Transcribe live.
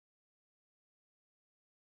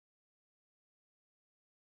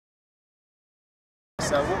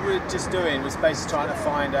So what we're just doing was basically trying to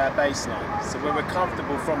find our baseline, so where we're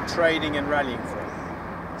comfortable from trading and rallying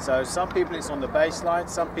from. So some people it's on the baseline,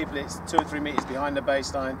 some people it's 2 or 3 meters behind the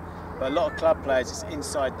baseline, but a lot of club players it's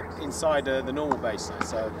inside the normal baseline.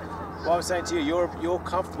 So what I'm saying to you, you're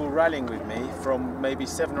comfortable rallying with me from maybe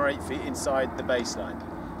 7 or 8 feet inside the baseline,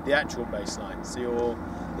 the actual baseline. So you're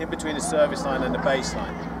in between the service line and the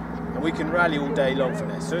baseline. And we can rally all day long from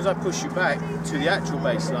there. As soon as I push you back to the actual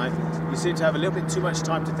baseline, you seem to have a little bit too much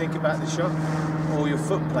time to think about the shot or your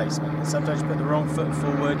foot placement. And sometimes you put the wrong foot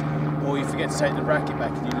forward, or you forget to take the racket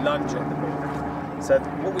back and you lunge at the ball. So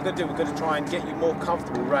what we're going to do, we're going to try and get you more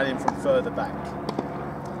comfortable rallying from further back.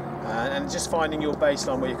 And just finding your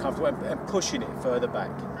baseline where you're comfortable and pushing it further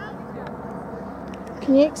back.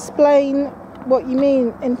 Can you explain what you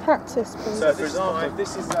mean in practice, please? So for example,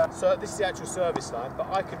 this is the actual service line, but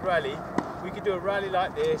I could rally, we could do a rally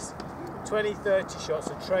like this, 20, 30 shots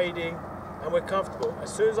of trading, and we're comfortable.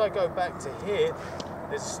 As soon as I go back to here,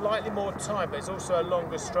 there's slightly more time, but it's also a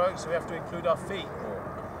longer stroke, so we have to include our feet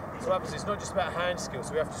more. So what happens, it's not just about hand skills,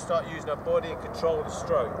 so we have to start using our body and control the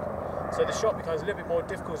stroke. So the shot becomes a little bit more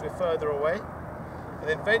difficult as we're further away. And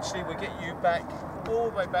then eventually we get you back,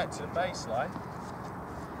 all the way back to the baseline,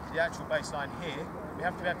 the actual baseline here. We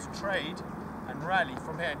have to be able to trade and rally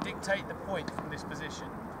from here and dictate the point from this position.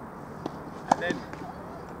 And then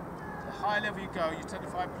the higher level you go, you tend to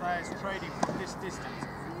find players trading from this distance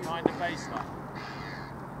behind the baseline.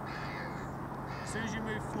 As soon as you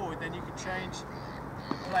move forward, then you can change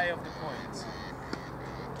the play of the points.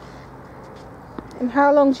 And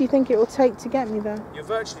how long do you think it will take to get me there? You're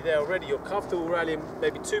virtually there already. You're comfortable rallying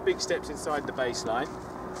maybe 2 big steps inside the baseline.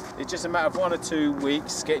 It's just a matter of 1 or 2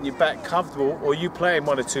 weeks getting you back comfortable, or you playing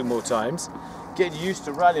 1 or 2 more times, getting used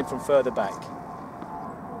to rallying from further back.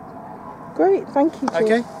 Great, thank you, Jim.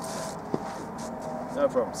 Okay? No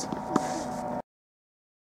problems.